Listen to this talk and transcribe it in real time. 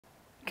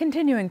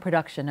continuing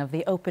production of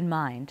The Open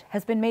Mind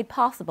has been made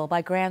possible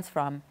by grants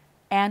from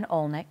Ann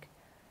Olnick,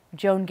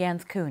 Joan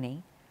Gans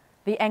CUNY,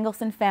 the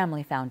Engelson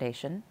Family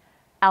Foundation,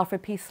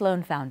 Alfred P.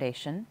 Sloan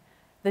Foundation,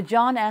 the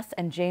John S.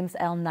 and James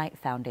L. Knight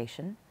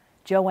Foundation,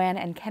 Joanne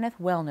and Kenneth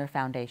Wellner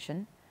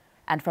Foundation,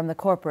 and from the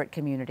corporate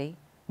community,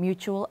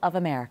 Mutual of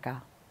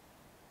America.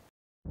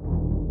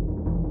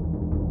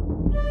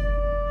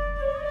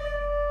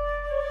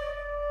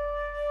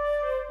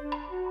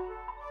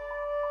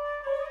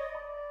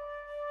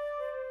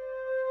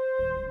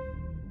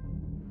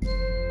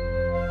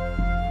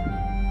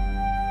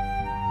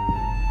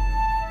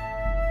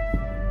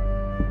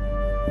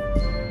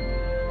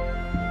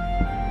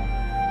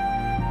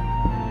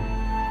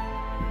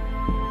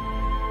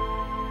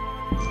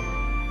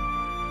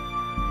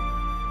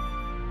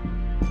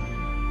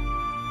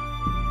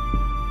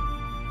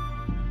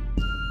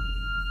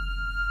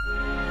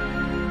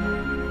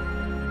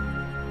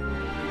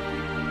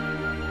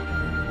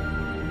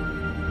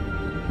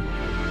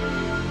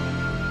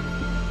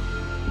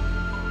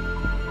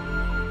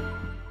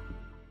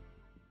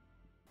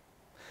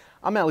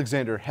 I'm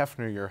Alexander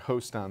Heffner, your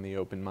host on The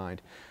Open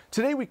Mind.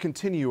 Today we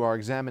continue our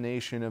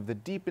examination of the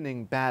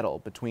deepening battle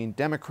between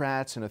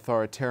Democrats and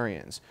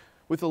authoritarians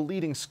with a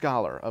leading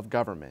scholar of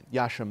government,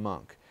 Yascha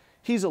Mounk.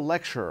 He's a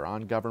lecturer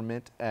on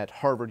government at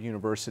Harvard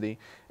University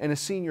and a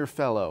senior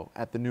fellow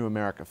at the New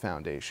America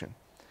Foundation.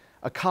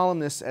 A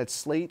columnist at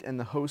Slate and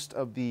the host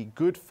of the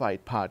Good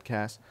Fight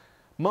podcast,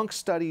 Mounk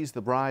studies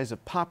the rise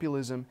of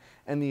populism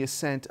and the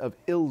ascent of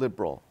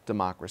illiberal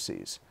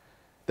democracies.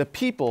 The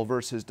People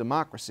versus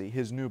Democracy,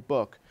 his new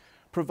book,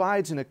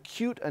 provides an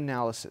acute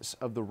analysis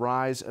of the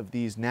rise of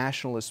these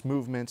nationalist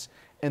movements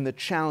and the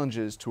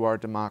challenges to our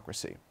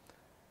democracy.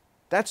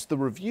 That's the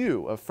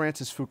review of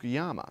Francis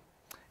Fukuyama.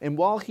 And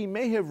while he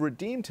may have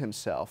redeemed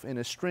himself in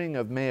a string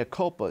of mea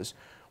culpas,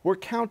 we're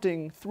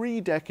counting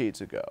 3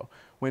 decades ago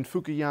when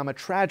Fukuyama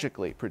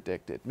tragically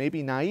predicted,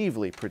 maybe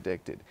naively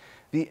predicted,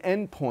 the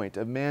endpoint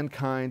of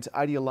mankind's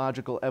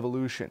ideological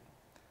evolution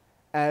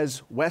as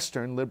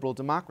Western liberal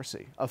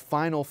democracy, a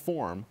final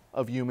form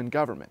of human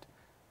government.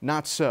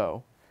 Not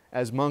so,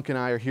 as Mounk and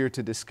I are here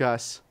to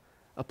discuss.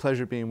 A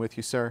pleasure being with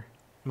you, sir.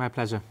 My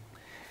pleasure.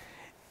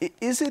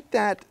 Is it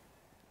that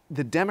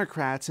the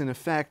Democrats, in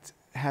effect,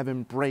 have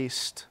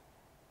embraced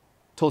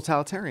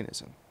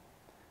totalitarianism?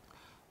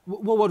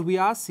 Well, what we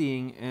are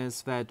seeing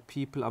is that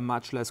people are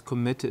much less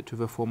committed to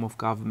the form of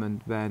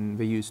government than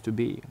they used to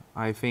be.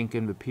 I think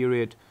in the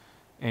period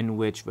in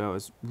which there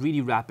was really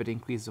rapid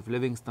increases of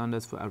living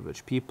standards for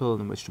average people,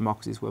 in which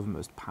democracies were the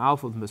most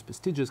powerful, the most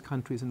prestigious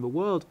countries in the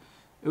world,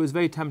 it was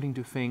very tempting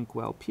to think,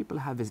 well, people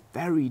have this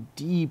very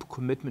deep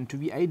commitment to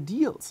the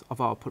ideals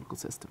of our political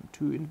system,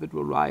 to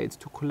individual rights,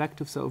 to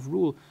collective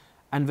self-rule,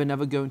 and they're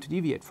never going to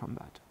deviate from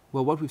that.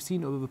 Well, what we've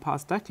seen over the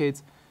past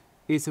decades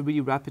is a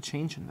really rapid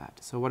change in that.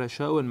 So what I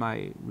show in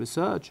my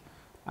research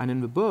and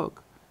in the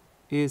book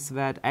is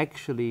that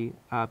actually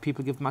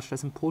people give much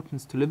less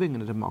importance to living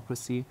in a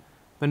democracy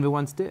than we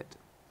once did.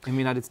 In the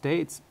United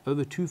States,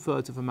 over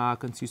 2/3 of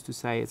Americans used to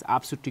say it's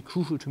absolutely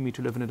crucial to me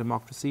to live in a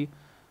democracy.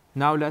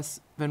 Now less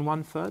than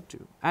 1/3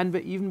 do. And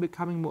they're even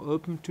becoming more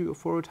open to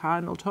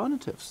authoritarian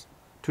alternatives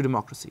to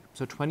democracy.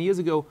 So 20 years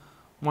ago,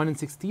 1 in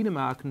 16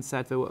 Americans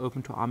said they were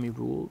open to army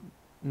rule.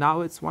 Now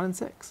it's 1 in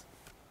 6.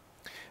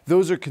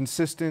 Those are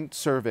consistent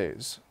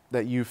surveys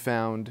that you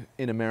found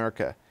in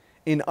America.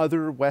 In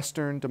other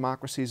Western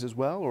democracies as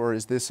well, or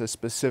is this a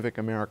specific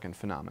American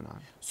phenomenon?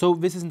 So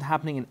this isn't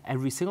happening in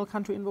every single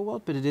country in the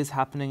world, but it is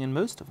happening in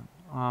most of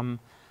them.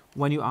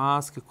 When you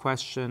ask a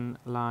question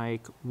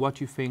like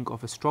what you think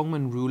of a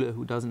strongman ruler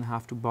who doesn't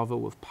have to bother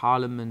with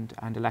parliament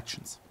and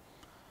elections,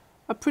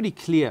 a pretty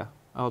clear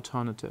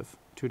alternative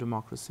to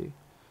democracy.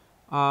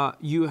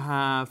 You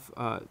have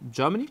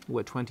Germany,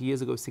 where 20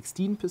 years ago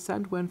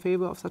 16% were in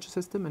favor of such a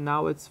system, and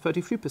now it's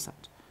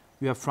 33%.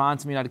 You have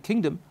France and the United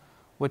Kingdom,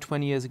 where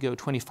 20 years ago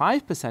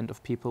 25%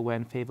 of people were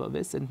in favor of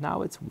this, and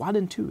now it's 1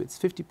 in 2, it's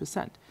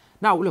 50%.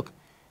 Now, look,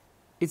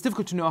 it's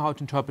difficult to know how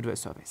to interpret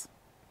those surveys,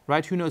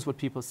 right? Who knows what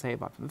people say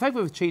about them? The fact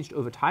that they've changed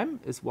over time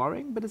is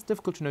worrying, but it's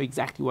difficult to know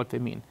exactly what they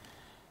mean.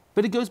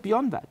 But it goes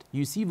beyond that.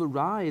 You see the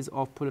rise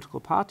of political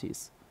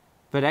parties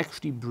that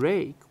actually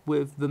break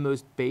with the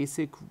most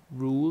basic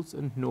rules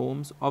and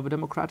norms of a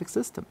democratic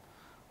system.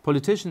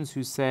 Politicians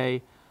who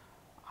say,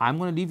 I'm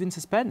going to leave in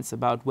suspense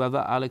about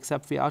whether I'll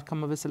accept the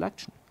outcome of this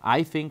election.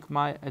 I think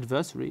my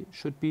adversary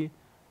should be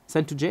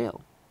sent to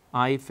jail.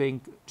 I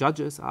think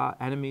judges are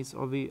enemies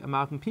of the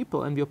American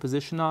people and the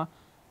opposition are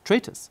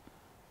traitors.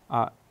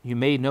 You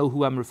may know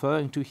who I'm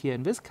referring to here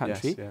in this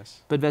country,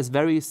 yes. But there's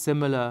very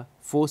similar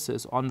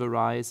forces on the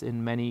rise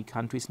in many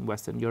countries in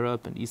Western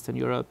Europe and Eastern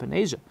Europe and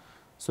Asia.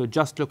 So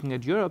just looking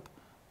at Europe,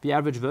 the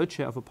average vote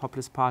share of a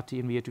populist party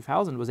in the year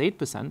 2000 was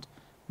 8%.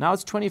 Now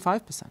it's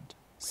 25%.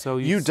 So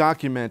you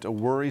document a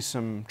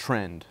worrisome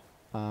trend,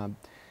 and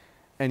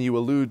you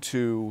allude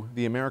to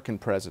the American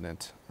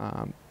president.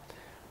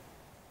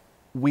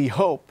 We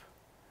hope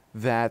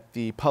that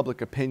the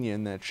public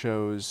opinion that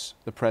shows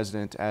the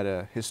president at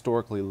a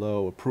historically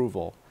low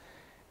approval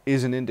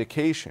is an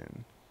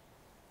indication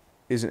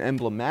is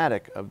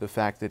emblematic of the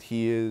fact that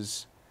he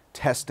is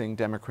testing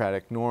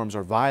democratic norms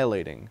or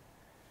violating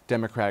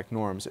democratic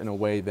norms in a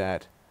way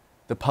that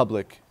the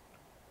public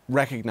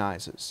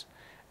recognizes.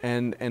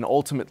 And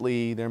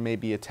ultimately, there may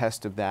be a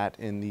test of that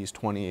in these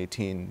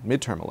 2018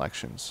 midterm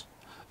elections.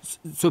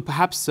 So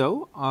perhaps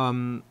so.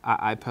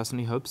 I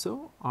personally hope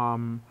so.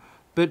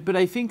 But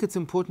I think it's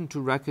important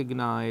to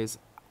recognize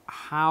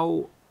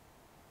how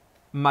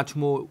much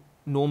more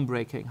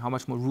norm-breaking, how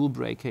much more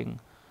rule-breaking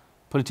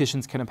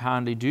politicians can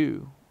apparently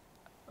do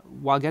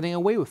while getting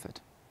away with it.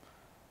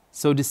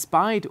 So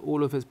despite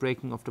all of his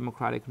breaking of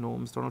democratic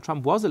norms, Donald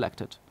Trump was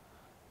elected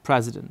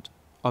president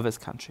of his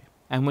country.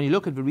 And when you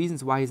look at the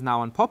reasons why he's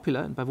now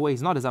unpopular, and by the way,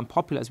 he's not as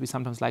unpopular as we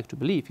sometimes like to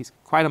believe. He's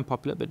quite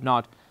unpopular, but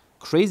not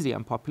crazily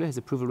unpopular. His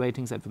approval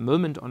ratings at the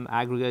moment on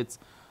aggregates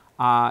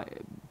are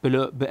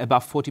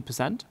above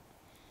 40%.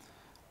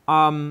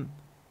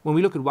 When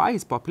we look at why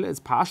he's popular, it's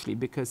partially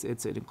because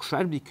it's an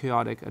incredibly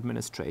chaotic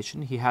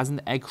administration. He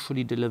hasn't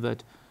actually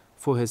delivered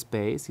for his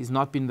base. He's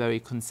not been very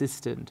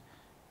consistent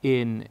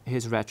in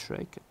his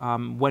rhetoric.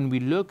 When we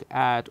look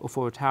at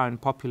authoritarian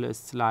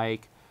populists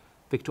like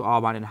Viktor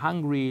Orban in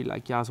Hungary,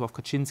 like Jarosław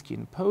Kaczynski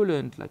in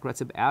Poland, like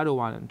Recep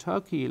Erdogan in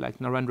Turkey, like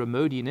Narendra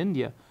Modi in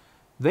India,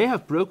 they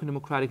have broken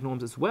democratic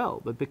norms as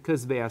well, but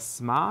because they are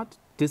smart,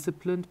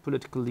 disciplined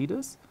political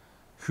leaders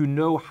who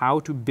know how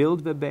to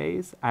build their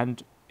base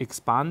and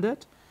expand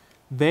it,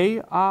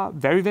 they are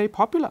very, very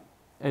popular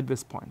at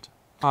this point.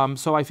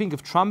 So I think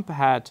if Trump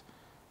had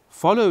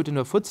followed in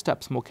her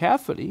footsteps more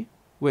carefully,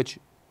 which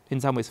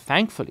in some ways,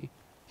 thankfully,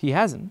 he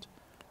hasn't,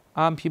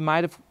 he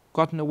might have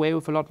gotten away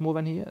with a lot more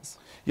than he is.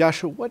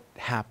 Yascha, what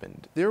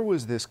happened? There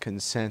was this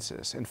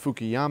consensus, and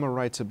Fukuyama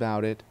writes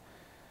about it,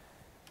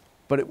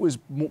 but it was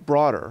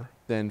broader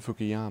than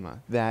Fukuyama,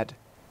 that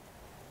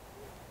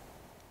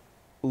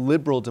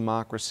liberal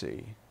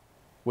democracy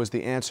was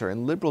the answer,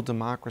 and liberal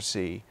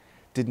democracy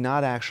did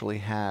not actually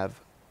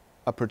have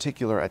a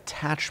particular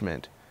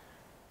attachment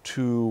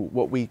to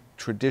what we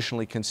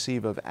traditionally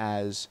conceive of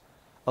as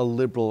a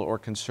liberal or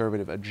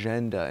conservative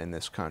agenda in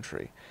this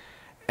country.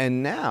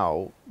 And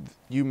now,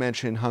 you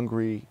mentioned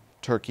Hungary,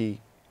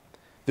 Turkey,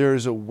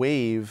 there's a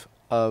wave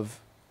of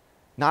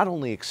not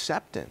only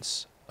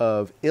acceptance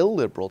of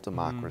illiberal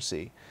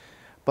democracy,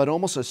 but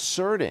almost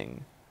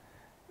asserting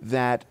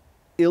that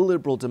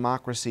illiberal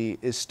democracy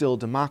is still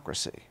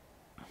democracy.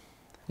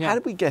 Yeah. How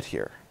did we get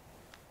here?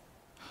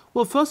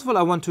 Well, first of all,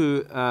 I want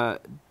to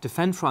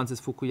defend Francis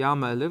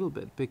Fukuyama a little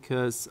bit,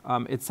 because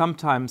it's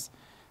sometimes,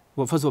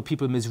 well, first of all,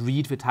 people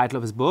misread the title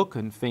of his book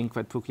and think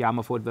that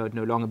Fukuyama thought there would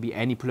no longer be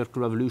any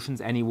political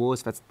revolutions, any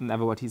wars. That's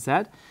never what he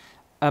said.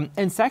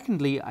 And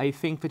secondly, I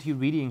think that he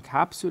really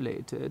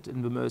encapsulated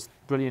in the most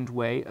brilliant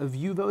way a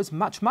view that was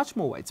much, much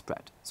more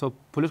widespread. So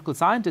political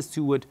scientists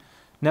who would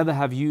never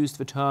have used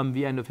the term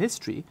the end of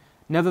history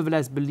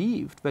nevertheless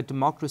believed that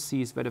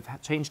democracies that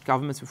have changed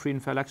governments with free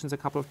and fair elections a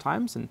couple of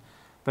times and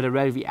that are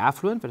relatively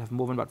affluent, that have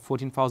more than about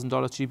 $14,000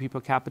 GDP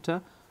per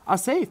capita, are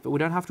safe, but we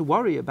don't have to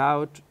worry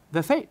about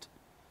their fate.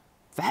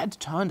 That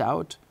turned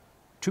out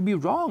to be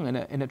wrong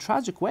in a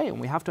tragic way,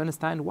 and we have to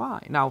understand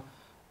why. Now,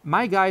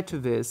 my guide to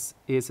this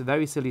is a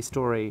very silly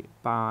story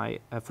by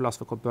a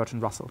philosopher called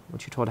Bertrand Russell,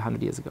 which he taught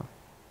 100 years ago.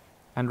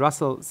 And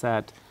Russell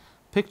said,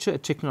 picture a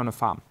chicken on a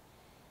farm.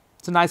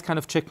 It's a nice kind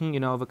of chicken, you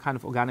know, the kind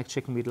of organic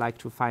chicken we'd like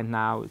to find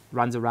now. It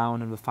runs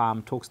around on the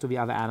farm, talks to the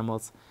other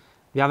animals.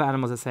 The other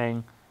animals are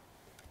saying,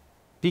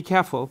 be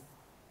careful,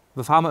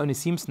 the farmer only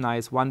seems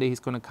nice, one day he's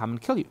going to come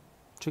and kill you.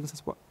 The chicken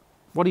says,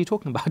 what are you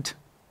talking about?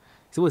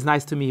 He's always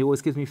nice to me, he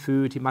always gives me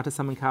food, he mutters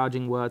some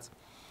encouraging words.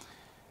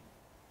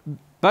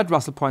 But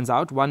Russell points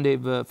out, one day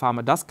the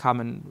farmer does come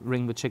and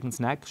wring the chicken's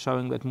neck,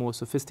 showing that more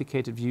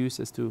sophisticated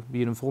views as to the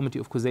uniformity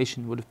of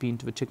causation would have been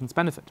to the chicken's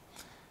benefit.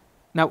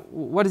 Now,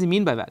 what does he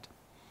mean by that?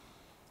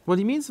 Well,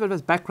 he means that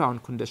there's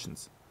background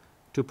conditions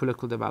to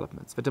political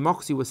developments. That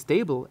democracy was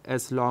stable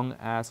as long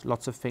as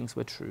lots of things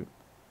were true,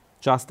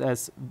 just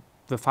as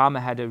the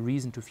farmer had a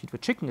reason to feed the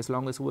chicken as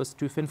long as it was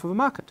too thin for the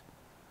market.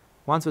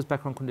 Once those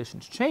background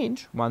conditions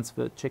change, once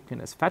the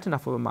chicken is fat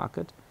enough for the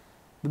market,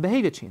 the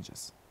behavior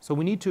changes. So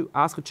we need to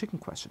ask a chicken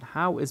question.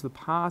 How is the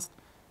past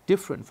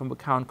different from the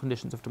current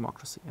conditions of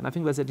democracy? And I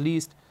think there's at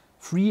least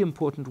 3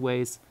 important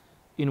ways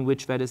in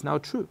which that is now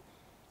true.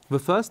 The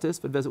first is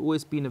that there's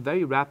always been a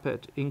very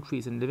rapid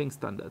increase in living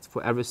standards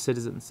for average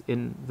citizens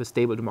in the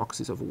stable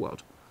democracies of the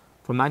world.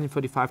 From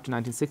 1935 to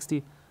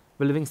 1960,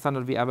 the living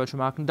standard of the average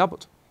American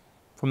doubled.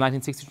 From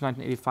 1960 to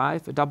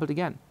 1985, it doubled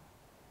again.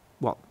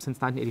 Well, since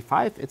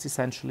 1985, it's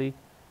essentially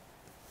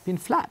been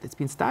flat, it's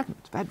been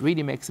stagnant. That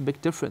really makes a big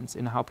difference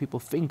in how people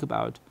think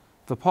about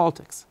the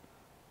politics.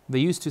 They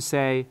used to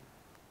say,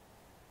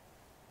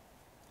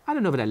 I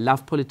don't know that I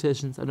love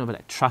politicians, I don't know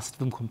that I trust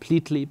them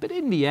completely, but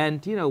in the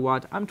end, you know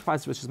what, I'm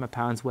twice as rich as my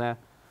parents were,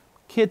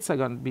 kids are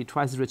going to be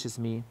twice as rich as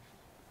me,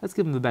 let's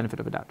give them the benefit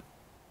of the doubt.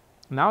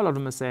 Now a lot of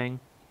them are saying,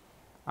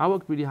 I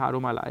worked really hard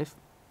all my life,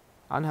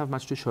 I don't have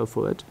much to show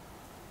for it,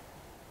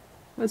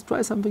 let's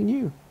try something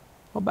new.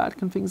 How bad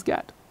can things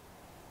get?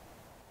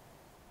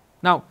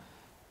 Now,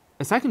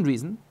 a second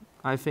reason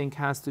I think,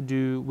 has to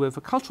do with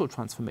a cultural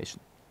transformation.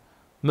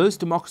 Most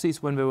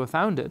democracies, when they were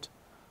founded,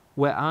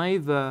 were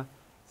either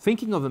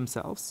thinking of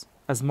themselves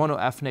as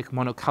mono-ethnic,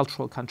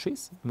 monocultural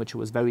countries, in which it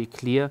was very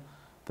clear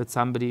that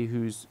somebody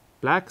who's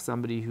black,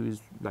 somebody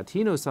who's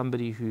Latino,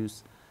 somebody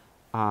who's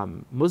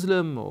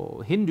Muslim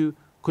or Hindu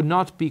could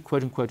not be,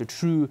 quote-unquote, a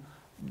true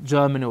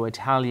German or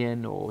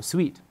Italian or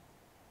Swede.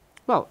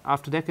 Well,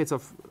 after decades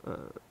of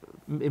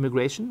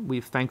immigration,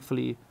 we've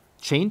thankfully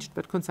changed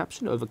that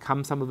conception,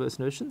 overcome some of those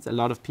notions. A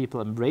lot of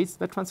people embrace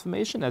that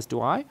transformation, as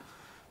do I.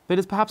 But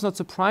it's perhaps not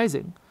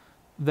surprising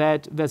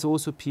that there's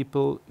also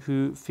people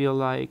who feel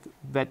like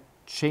that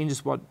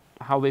changes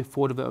how they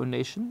thought of their own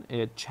nation.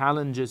 It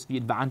challenges the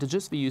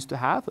advantages we used to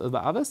have over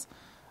others,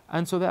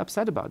 and so they're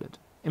upset about it.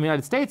 In the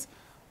United States,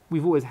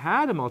 we've always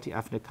had a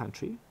multi-ethnic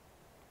country,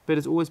 but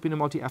it's always been a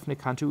multi-ethnic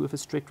country with a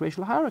strict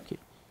racial hierarchy.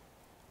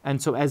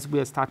 And so as we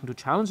are starting to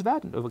challenge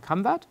that and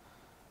overcome that,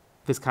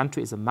 this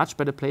country is a much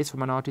better place for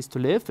minorities to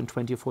live than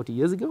 20 or 40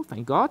 years ago,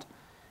 thank God.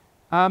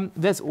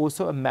 There's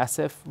also a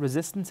massive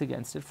resistance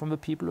against it from the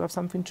people who have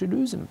something to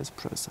lose in this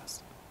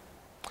process.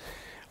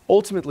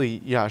 Ultimately,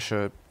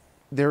 Yascha,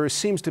 there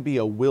seems to be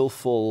a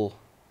willful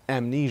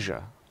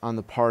amnesia on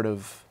the part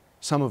of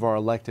some of our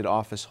elected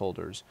office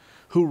holders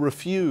who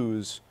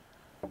refuse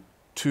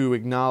to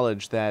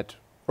acknowledge that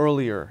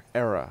earlier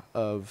era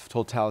of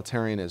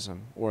totalitarianism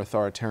or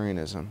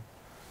authoritarianism.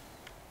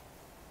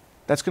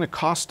 That's going to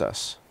cost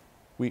us.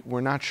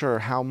 We're not sure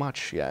how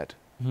much yet.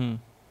 Do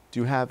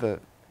you have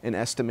an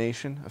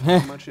estimation of how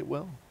much it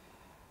will?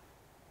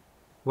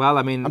 Well,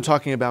 I mean, I'm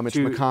talking about Mitch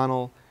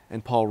McConnell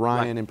and Paul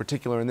Ryan in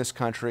particular in this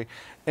country,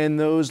 and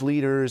those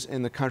leaders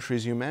in the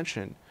countries you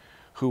mentioned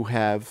who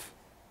have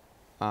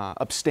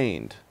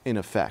abstained, in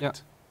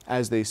effect,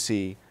 as they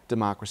see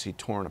democracy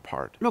torn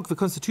apart. Look, the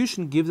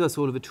Constitution gives us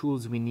all of the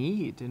tools we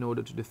need in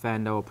order to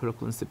defend our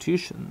political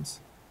institutions.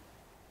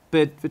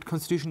 But the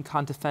Constitution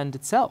can't defend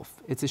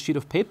itself. It's a sheet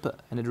of paper,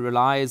 and it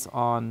relies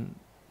on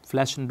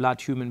flesh and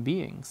blood human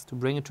beings to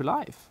bring it to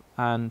life.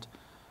 And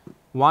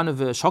one of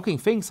the shocking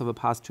things of the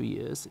past 2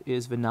 years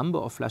is the number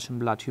of flesh and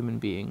blood human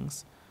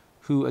beings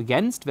who,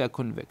 against their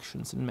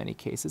convictions in many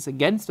cases,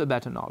 against their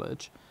better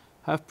knowledge,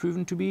 have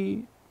proven to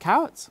be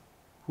cowards,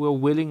 who are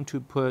willing to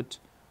put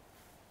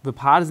the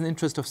partisan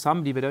interest of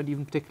somebody they don't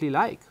even particularly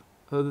like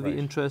over the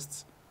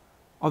interests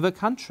of their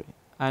country.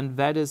 And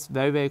that is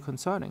very, very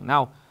concerning.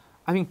 Now,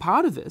 I think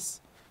part of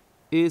this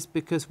is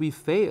because we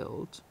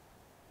failed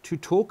to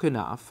talk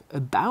enough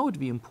about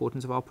the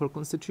importance of our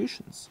political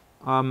institutions.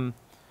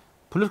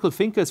 Political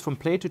thinkers from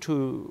Plato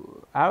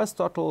to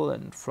Aristotle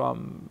and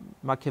from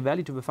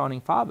Machiavelli to the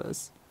founding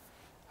fathers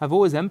have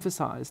always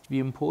emphasized the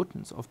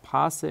importance of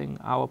passing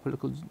our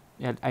political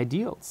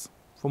ideals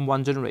from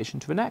one generation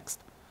to the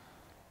next.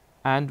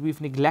 And we've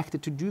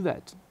neglected to do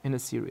that in a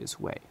serious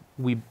way.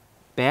 We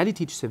barely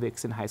teach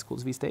civics in high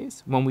schools these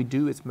days. When we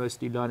do, it's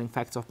mostly learning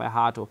facts off by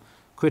heart or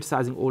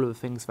criticizing all of the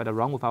things that are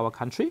wrong with our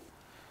country,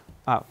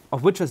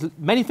 of which there's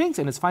many things,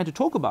 and it's fine to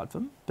talk about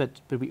them,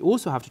 but we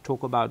also have to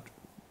talk about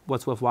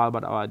what's worthwhile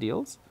about our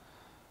ideals.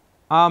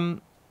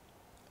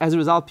 As a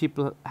result,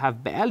 people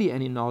have barely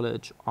any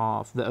knowledge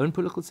of their own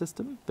political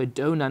system. They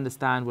don't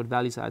understand what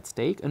values are at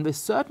stake, and they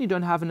certainly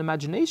don't have an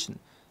imagination,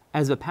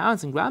 as their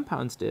parents and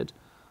grandparents did,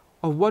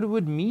 of what it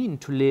would mean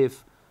to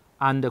live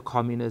under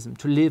communism,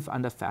 to live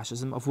under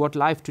fascism, of what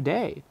life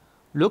today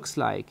looks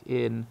like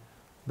in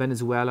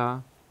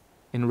Venezuela,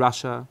 in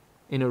Russia,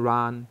 in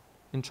Iran,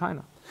 in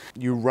China.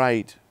 You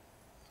write,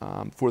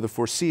 for the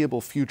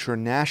foreseeable future,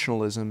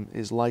 nationalism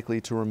is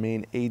likely to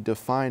remain a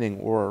defining,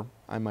 or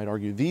I might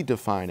argue the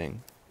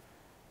defining,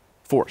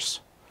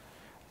 force.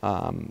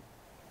 And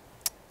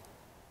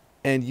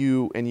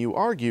you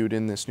argued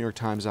in this New York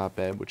Times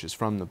op-ed, which is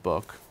from the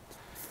book,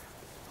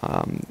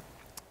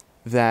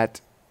 that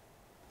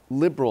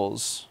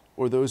liberals,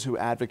 or those who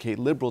advocate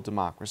liberal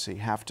democracy,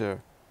 have to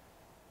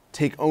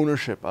take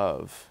ownership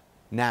of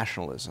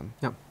nationalism.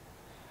 Yep.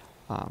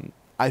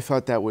 I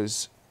thought that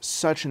was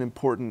such an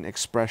important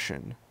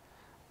expression,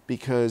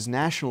 because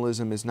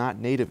nationalism is not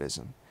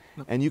nativism.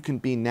 Nope. And you can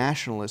be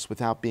nationalist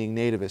without being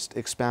nativist.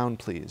 Expound,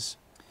 please.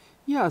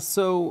 Yeah,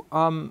 so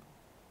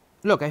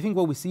look, I think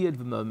what we see at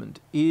the moment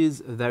is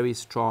a very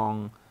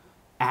strong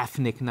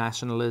ethnic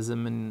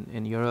nationalism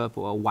in Europe,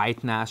 or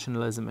white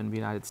nationalism in the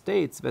United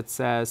States, that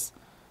says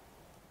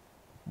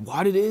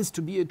what it is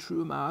to be a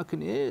true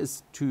American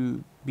is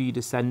to be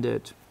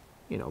descended,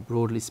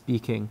 broadly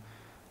speaking,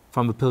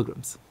 from the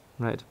Pilgrims,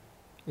 right?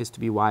 Is to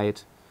be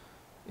white,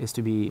 is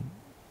to be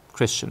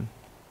Christian.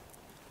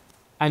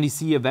 And you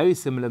see a very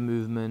similar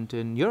movement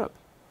in Europe,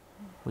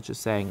 which is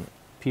saying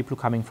people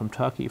coming from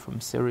Turkey,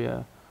 from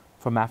Syria,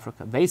 from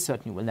Africa, they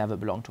certainly will never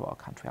belong to our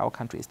country. Our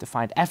country is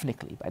defined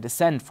ethnically by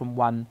descent from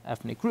one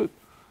ethnic group.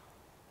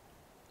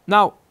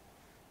 Now,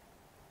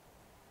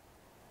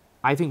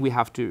 I think we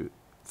have to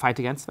fight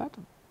against that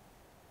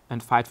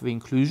and fight for the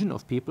inclusion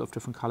of people of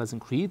different colors and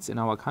creeds in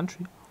our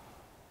country.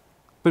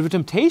 But the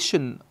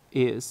temptation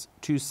is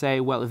to say,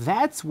 well, if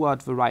that's what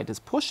the right is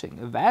pushing,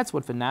 if that's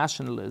what the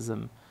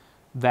nationalism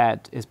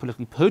that is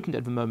politically potent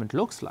at the moment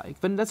looks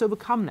like, then let's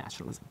overcome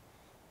nationalism.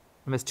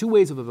 And there's two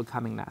ways of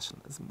overcoming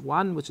nationalism.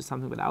 One, which is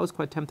something that I was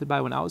quite tempted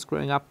by when I was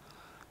growing up,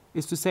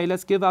 is to say,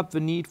 let's give up the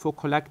need for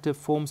collective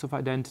forms of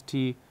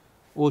identity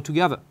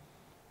altogether.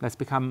 Let's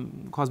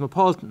become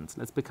cosmopolitans.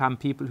 Let's become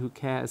people who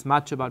care as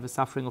much about the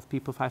suffering of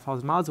people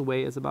 5,000 miles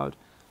away as about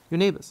your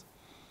neighbors.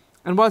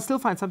 And while I still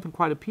find something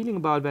quite appealing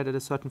about that at a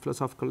certain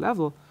philosophical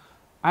level,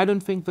 I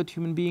don't think that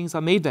human beings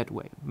are made that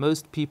way.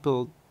 Most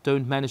people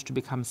don't manage to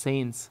become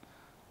saints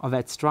of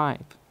that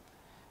stripe.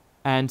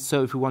 And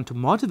so if we want to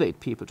motivate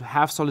people to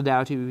have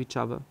solidarity with each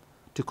other,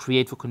 to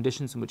create the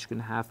conditions in which you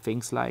can have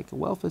things like a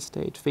welfare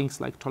state, things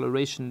like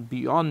toleration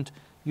beyond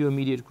your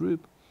immediate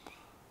group,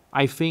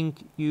 I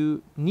think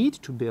you need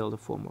to build a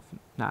form of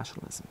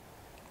nationalism.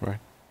 Right.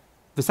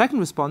 The second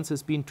response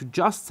has been to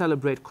just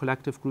celebrate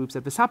collective groups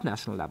at the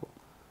subnational level.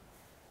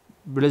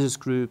 Religious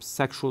groups,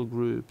 sexual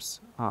groups,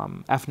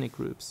 ethnic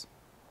groups,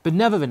 but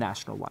never the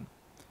national one.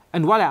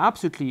 And while I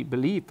absolutely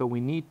believe that we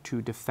need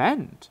to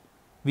defend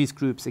these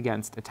groups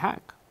against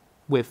attack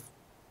with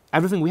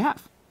everything we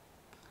have,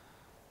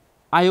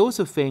 I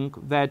also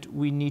think that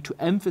we need to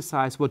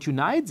emphasize what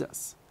unites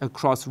us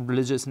across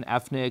religious and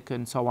ethnic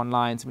and so on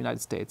lines in the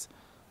United States,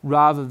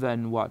 rather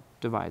than what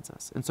divides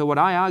us. And so what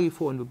I argue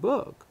for in the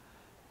book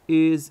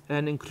is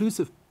an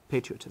inclusive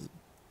patriotism.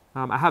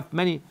 I have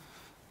many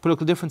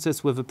political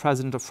differences with the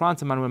president of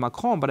France, Emmanuel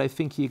Macron, but I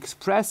think he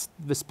expressed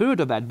the spirit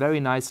of that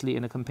very nicely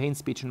in a campaign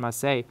speech in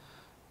Marseille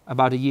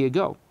about a year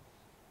ago.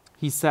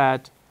 He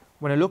said,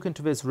 when I look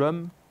into this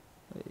room,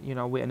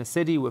 we're in a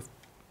city with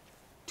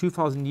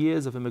 2,000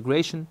 years of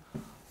immigration,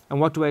 and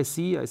what do I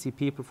see? I see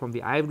people from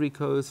the Ivory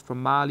Coast,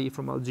 from Mali,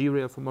 from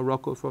Algeria, from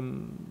Morocco,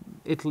 from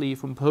Italy,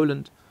 from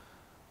Poland.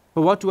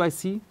 But what do I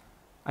see?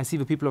 I see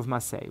the people of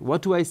Marseille.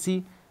 What do I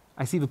see?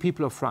 I see the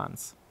people of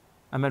France.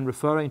 And then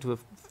referring to the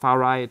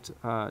far-right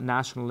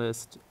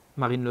nationalist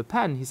Marine Le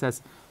Pen, he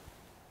says,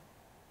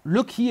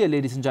 look here,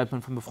 ladies and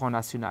gentlemen from the Front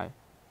National.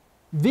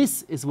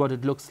 This is what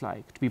it looks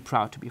like to be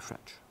proud to be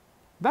French.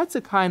 That's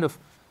a kind of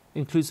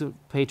inclusive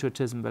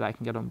patriotism that I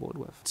can get on board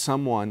with.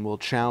 Someone will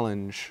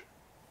challenge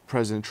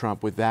President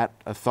Trump with that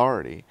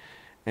authority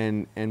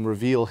and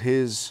reveal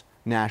his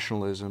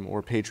nationalism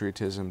or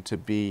patriotism to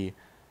be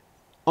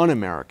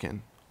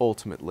un-American,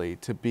 ultimately,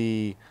 to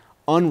be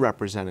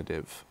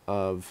unrepresentative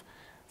of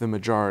the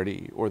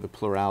majority or the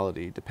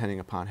plurality, depending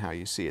upon how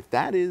you see it.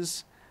 That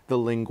is the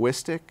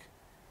linguistic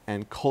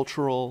and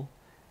cultural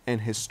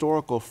and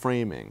historical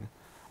framing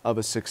of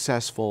a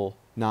successful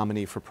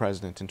nominee for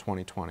president in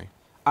 2020.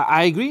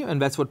 I agree,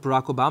 and that's what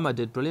Barack Obama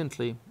did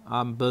brilliantly,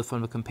 both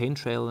on the campaign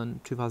trail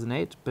in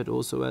 2008, but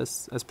also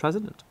as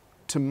president.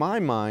 To my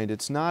mind,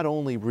 it's not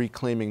only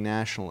reclaiming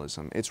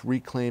nationalism, it's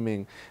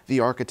reclaiming the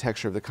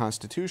architecture of the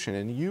Constitution.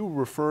 And you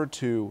refer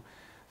to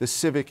the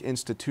civic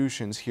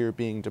institutions here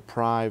being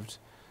deprived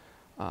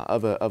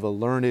of a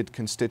learned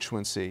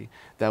constituency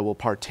that will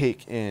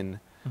partake in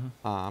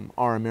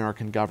our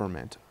American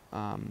government.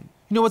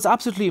 What's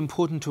absolutely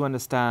important to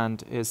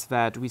understand is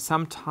that we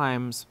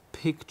sometimes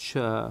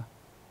picture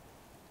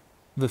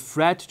the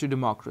threat to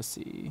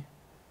democracy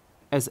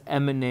as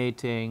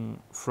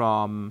emanating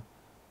from,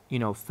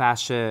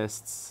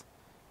 fascists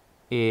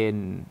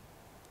in,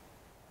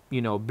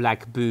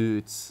 black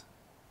boots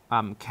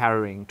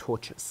carrying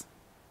torches.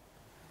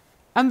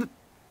 And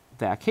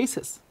there are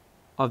cases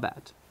of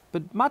that.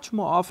 But much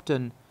more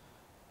often,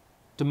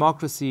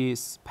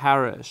 democracies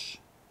perish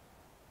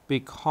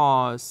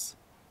because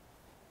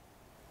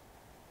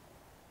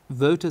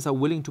voters are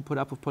willing to put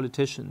up with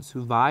politicians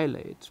who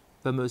violate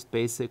the most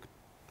basic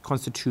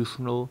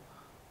constitutional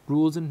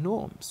rules and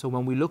norms. So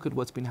when we look at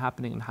what's been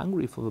happening in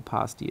Hungary for the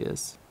past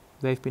years,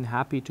 they've been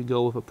happy to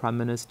go with a prime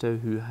minister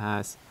who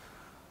has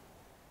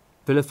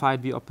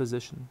vilified the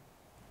opposition,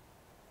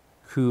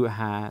 who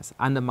has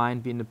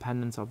undermined the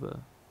independence of the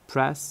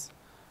press,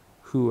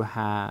 who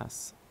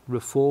has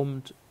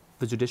reformed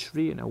the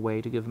judiciary in a way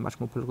to give much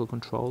more political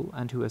control,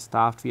 and who has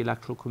staffed the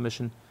Electoral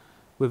Commission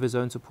with his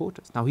own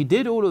supporters. Now, he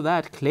did all of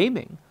that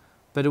claiming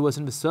that it was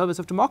in the service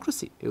of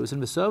democracy. It was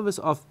in the service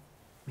of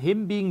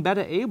him being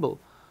better able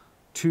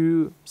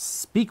to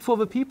speak for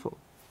the people,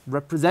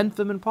 represent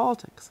them in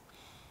politics.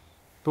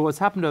 But what's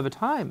happened over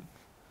time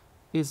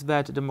is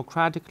that a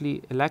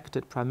democratically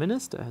elected prime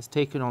minister has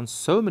taken on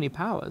so many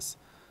powers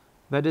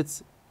that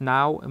it's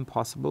now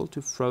impossible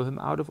to throw him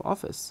out of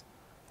office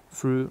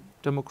through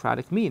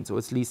democratic means, or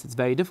at least it's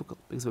very difficult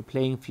because the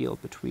playing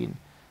field between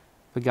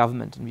the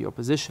government and the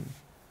opposition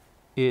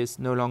is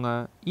no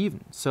longer even.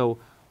 So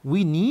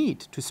we need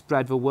to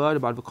spread the word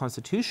about the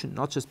Constitution,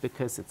 not just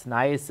because it's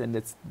nice and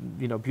it's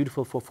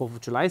beautiful for 4th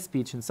of July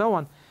speech and so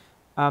on,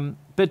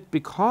 but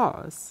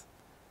because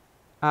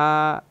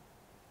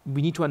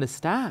we need to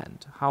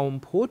understand how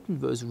important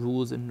those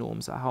rules and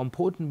norms are, how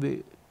important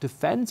the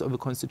defense of the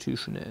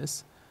Constitution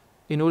is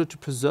in order to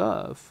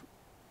preserve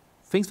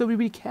things that we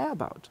really care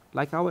about,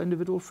 like our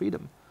individual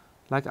freedom,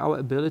 like our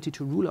ability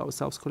to rule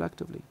ourselves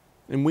collectively.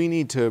 And we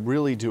need to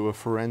really do a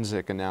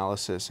forensic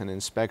analysis and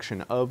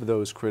inspection of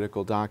those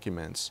critical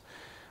documents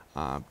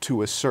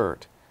to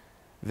assert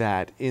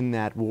that in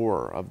that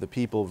war of the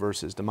people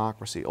versus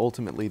democracy,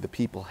 ultimately the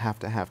people have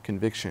to have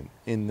conviction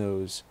in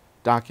those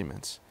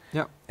documents.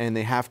 Yeah. And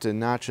they have to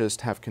not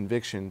just have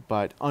conviction,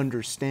 but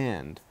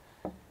understand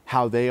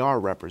how they are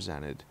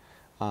represented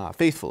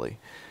faithfully.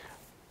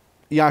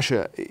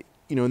 Yascha,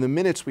 you know, in the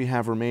minutes we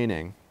have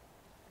remaining,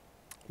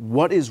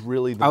 what is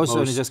really the I was most...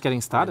 only just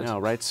getting started. I know,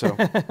 right? So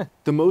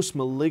the most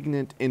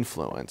malignant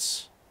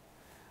influence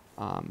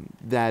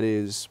that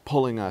is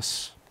pulling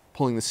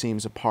the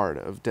seams apart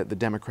of the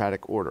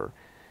democratic order,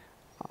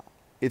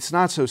 it's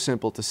not so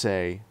simple to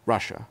say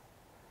Russia,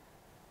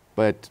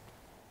 but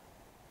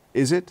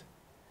is it?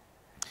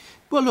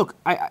 Well, look,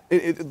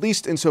 at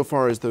least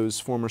insofar as those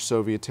former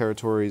Soviet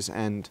territories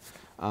and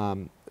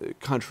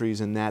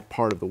countries in that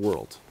part of the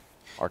world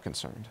are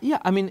concerned. Yeah,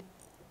 I mean,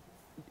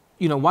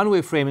 you know, one way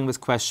of framing this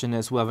question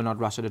is whether or not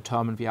Russia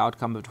determined the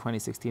outcome of the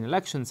 2016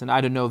 elections, and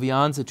I don't know the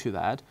answer to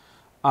that.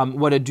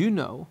 What I do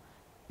know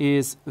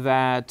is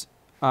that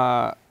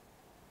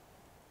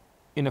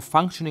in a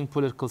functioning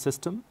political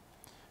system,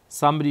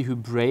 somebody who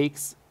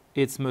breaks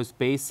its most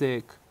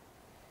basic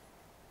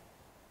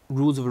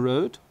rules of the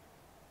road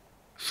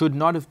should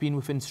not have been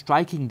within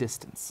striking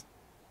distance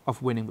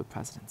of winning the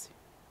presidency.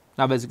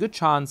 Now, there's a good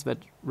chance that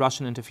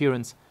Russian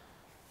interference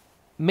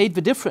made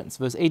the difference.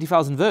 There's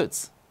 80,000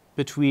 votes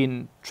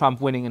between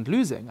Trump winning and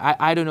losing.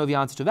 I don't know the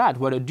answer to that.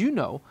 What I do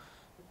know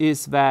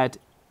is that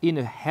in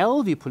a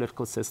healthy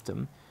political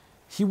system,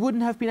 he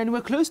wouldn't have been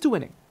anywhere close to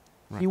winning.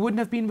 Right. He wouldn't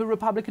have been the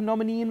Republican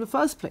nominee in the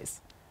first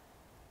place.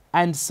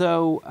 And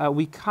so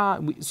we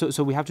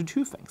have to do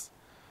two things.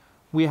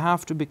 We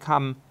have to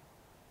become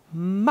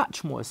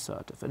much more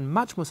assertive and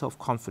much more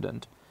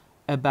self-confident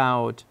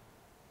about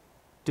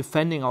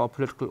defending our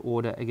political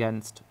order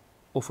against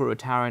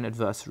authoritarian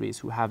adversaries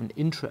who have an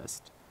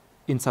interest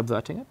in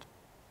subverting it.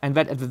 And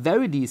that at the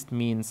very least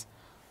means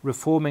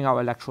reforming our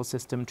electoral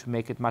system to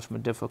make it much more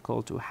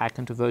difficult to hack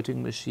into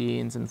voting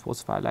machines and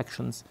falsify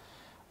elections,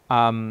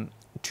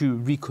 to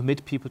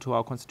recommit people to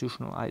our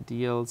constitutional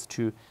ideals,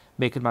 to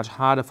make it much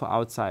harder for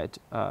outside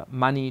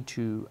money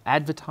to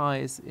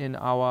advertise in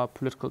our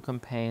political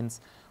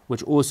campaigns,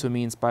 which also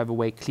means, by the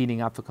way,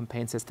 cleaning up the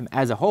campaign system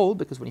as a whole,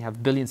 because when you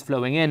have billions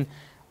flowing in,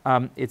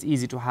 it's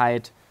easy to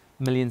hide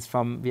millions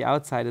from the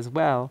outside as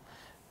well.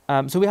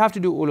 So we have to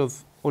do all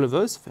of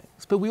those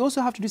things. But we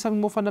also have to do something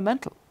more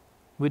fundamental,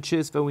 which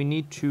is that we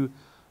need to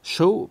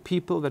show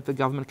people that the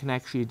government can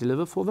actually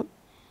deliver for them.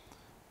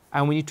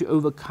 And we need to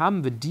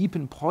overcome the deep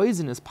and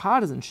poisonous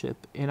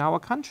partisanship in our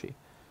country.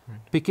 Right.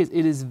 Because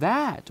it is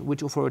that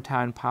which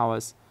authoritarian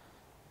powers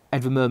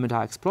at the moment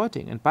are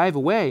exploiting. And by the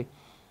way,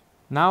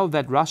 now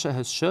that Russia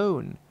has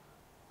shown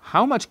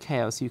how much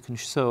chaos you can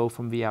sow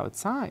from the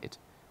outside,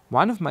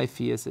 one of my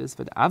fears is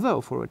that other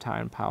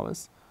authoritarian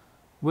powers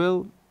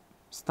will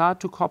start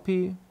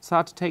to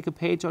take a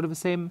page out of the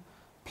same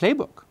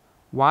playbook.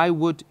 Why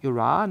would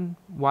Iran,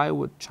 why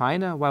would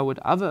China, why would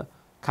other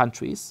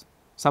countries,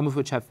 some of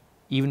which have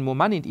even more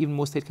money and even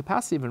more state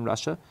capacity than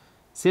Russia,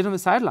 sit on the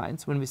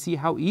sidelines when we see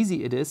how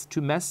easy it is to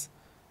mess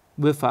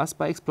with us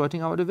by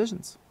exploiting our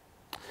divisions?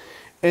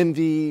 And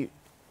the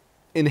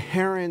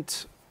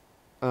inherent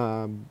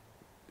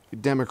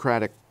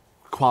democratic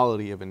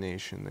quality of a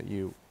nation that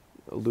you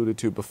alluded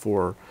to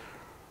before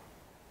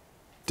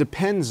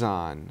depends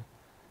on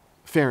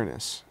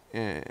fairness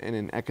in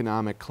an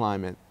economic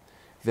climate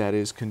that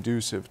is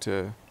conducive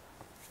to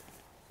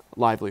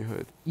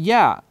livelihood.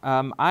 Yeah,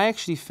 I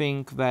actually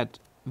think that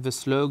the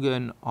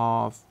slogan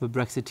of the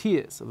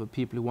Brexiteers, of the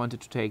people who wanted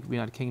to take the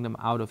United Kingdom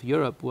out of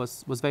Europe,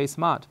 was very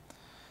smart.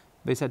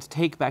 They said,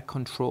 take back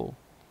control.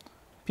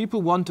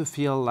 People want to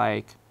feel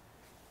like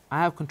I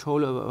have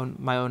control over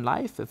my own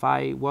life. If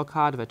I work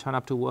hard, if I turn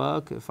up to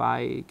work, if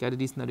I get a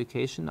decent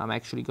education, I'm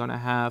actually going to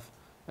have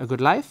a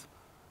good life.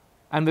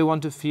 And they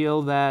want to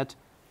feel that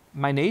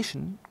my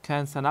nation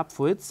can stand up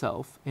for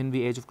itself in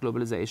the age of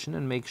globalization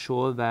and make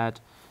sure that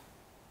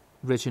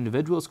rich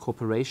individuals,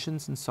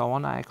 corporations, and so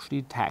on are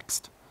actually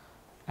taxed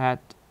at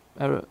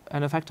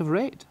an effective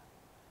rate.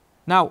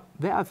 Now,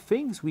 there are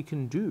things we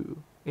can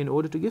do in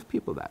order to give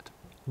people that.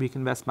 We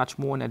can invest much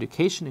more in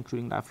education,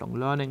 including lifelong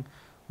learning.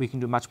 We can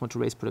do much more to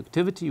raise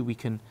productivity. We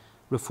can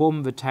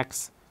reform the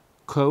tax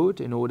code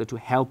in order to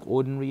help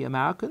ordinary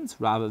Americans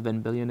rather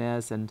than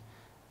billionaires and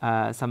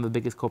some of the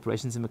biggest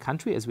corporations in the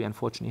country, as we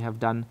unfortunately have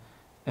done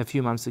a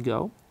few months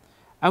ago.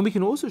 And we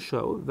can also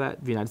show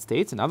that the United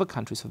States and other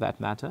countries, for that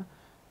matter,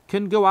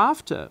 can go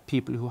after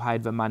people who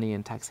hide their money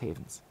in tax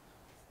havens,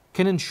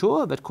 can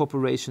ensure that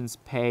corporations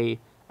pay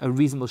a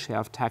reasonable share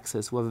of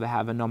taxes, whether they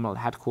have a nominal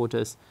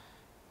headquarters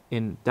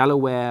in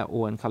Delaware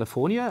or in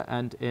California,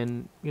 and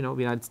in the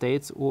United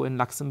States or in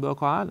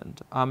Luxembourg or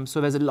Ireland.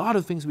 So there's a lot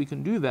of things we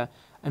can do there,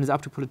 and it's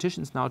up to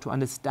politicians now to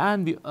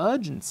understand the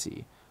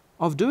urgency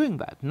of doing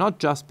that, not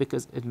just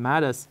because it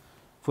matters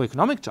for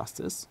economic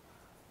justice,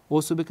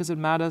 also because it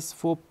matters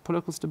for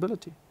political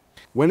stability.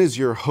 When is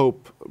your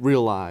hope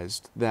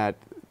realized that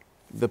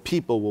the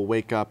people will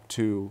wake up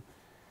to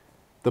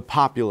the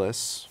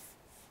populace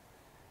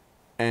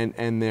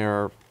and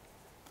their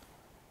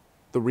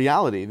the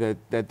reality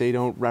that they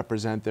don't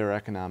represent their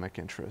economic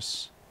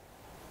interests?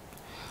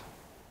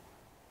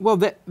 Well,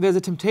 there's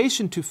a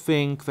temptation to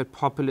think that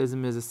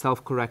populism is a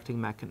self-correcting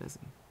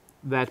mechanism,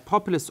 that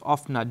populists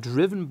often are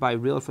driven by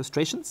real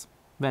frustrations.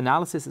 The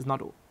analysis is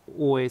not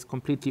always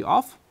completely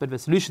off, but the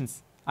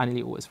solutions are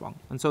nearly always wrong.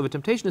 And so the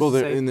temptation is to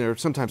say... and they're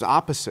sometimes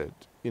opposite.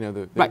 You know,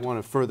 they right.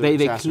 want to further They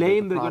exacerbate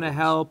claim the they're going to problems.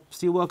 help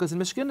steelworkers in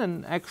Michigan,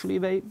 and actually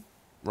they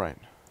Right.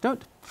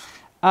 don't.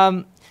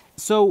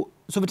 So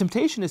the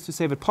temptation is to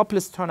say that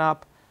populists turn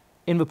up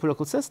in the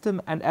political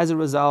system, and as a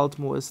result,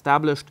 more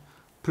established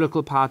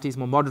political parties,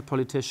 more moderate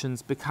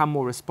politicians become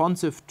more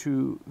responsive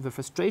to the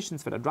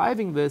frustrations that are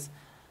driving this.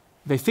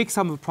 They fix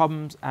some of the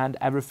problems, and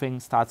everything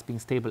starts being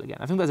stable again.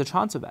 I think there's a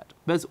chance of that.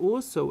 There's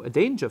also a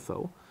danger,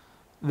 though,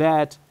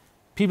 that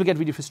people get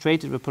really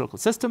frustrated with the political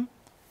system.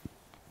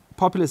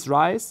 Populists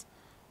rise.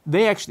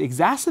 They actually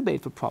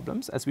exacerbate the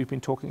problems, as we've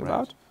been talking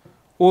about,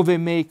 or they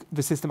make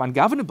the system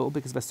ungovernable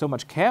because there's so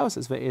much chaos,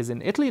 as there is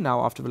in Italy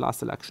now after the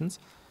last elections,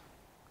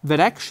 that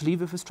actually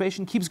the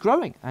frustration keeps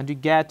growing, and you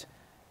get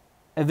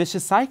a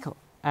vicious cycle.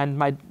 And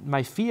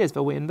my fear is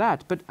that we're in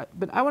that. But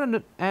I want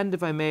to end,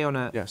 if I may, on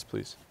a Yes,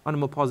 please. On a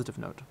more positive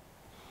note.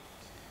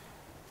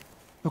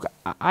 Look,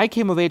 I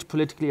came of age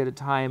politically at a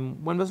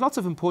time when there was lots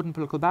of important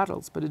political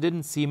battles, but it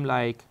didn't seem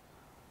like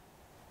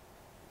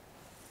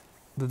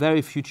the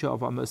very future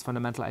of our most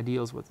fundamental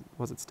ideals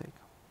was at stake.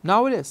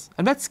 Now it is,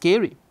 and that's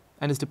scary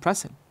and it's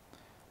depressing,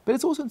 but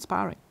it's also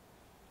inspiring,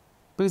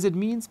 because it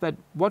means that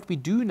what we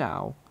do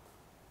now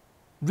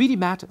really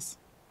matters.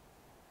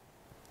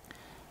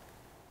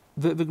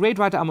 The great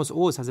writer Amos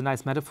Oz has a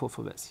nice metaphor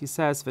for this. He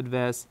says that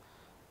there's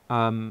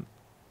a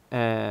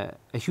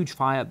huge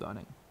fire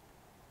burning,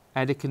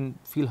 and it can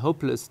feel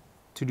hopeless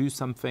to do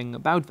something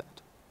about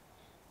that.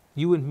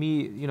 You and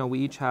me, we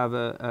each have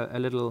a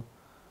little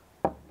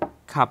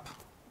cup.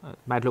 It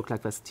might look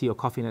like there's tea or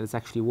coffee in it. It's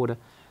actually water.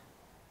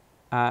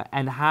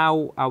 And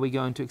how are we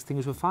going to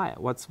extinguish the fire?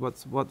 What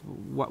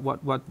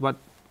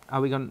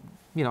are we going?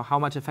 How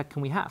much effect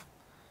can we have?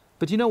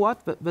 But you know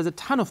what? There's a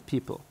ton of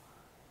people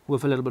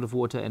with a little bit of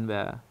water in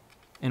their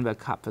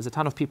cup. There's a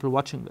ton of people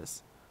watching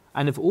this.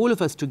 And if all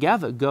of us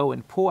together go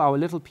and pour our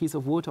little piece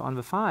of water on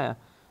the fire,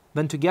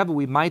 then together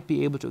we might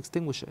be able to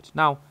extinguish it.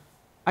 Now,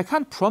 I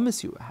can't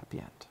promise you a happy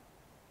end.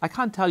 I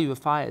can't tell you the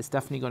fire is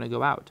definitely going to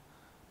go out.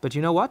 But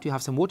you know what? You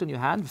have some wood in your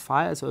hand, the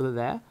fire is over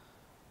there.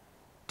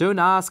 Don't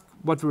ask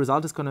what the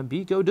result is going to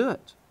be. Go do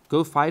it.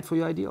 Go fight for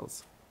your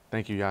ideals.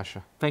 Thank you,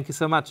 Yascha. Thank you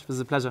so much. It was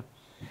a pleasure.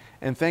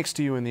 And thanks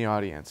to you in the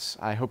audience.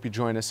 I hope you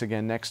join us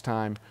again next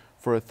time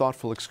for a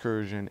thoughtful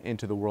excursion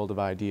into the world of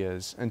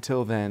ideas.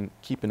 Until then,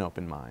 keep an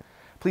open mind.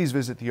 Please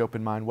visit the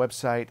Open Mind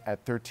website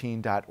at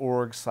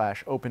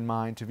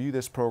 13.org/openmind to view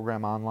this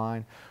program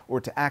online or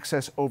to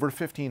access over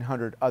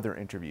 1,500 other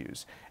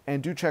interviews.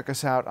 And do check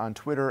us out on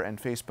Twitter and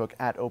Facebook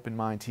at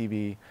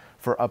OpenMindTV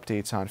for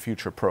updates on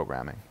future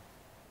programming.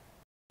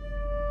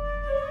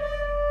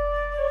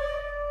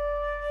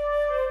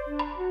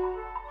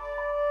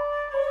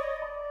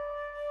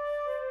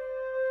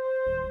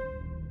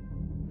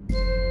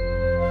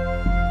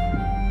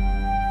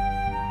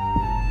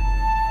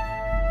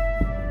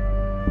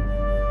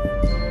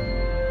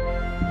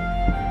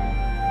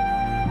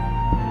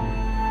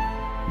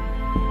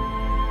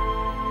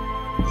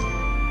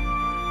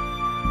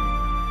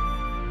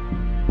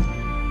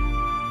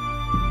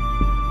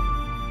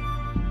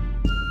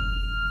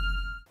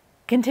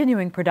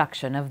 Continuing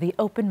production of The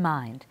Open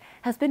Mind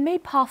has been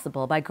made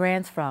possible by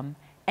grants from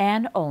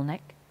Anne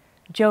Olnick,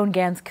 Joan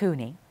Gans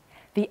CUNY,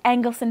 the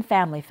Engelson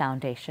Family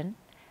Foundation,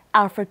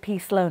 Alfred P.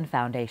 Sloan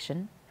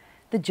Foundation,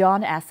 the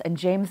John S. and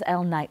James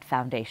L. Knight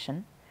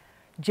Foundation,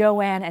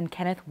 Joanne and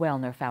Kenneth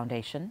Wellner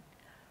Foundation,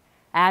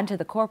 and to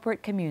the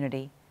corporate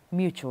community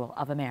Mutual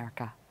of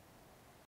America.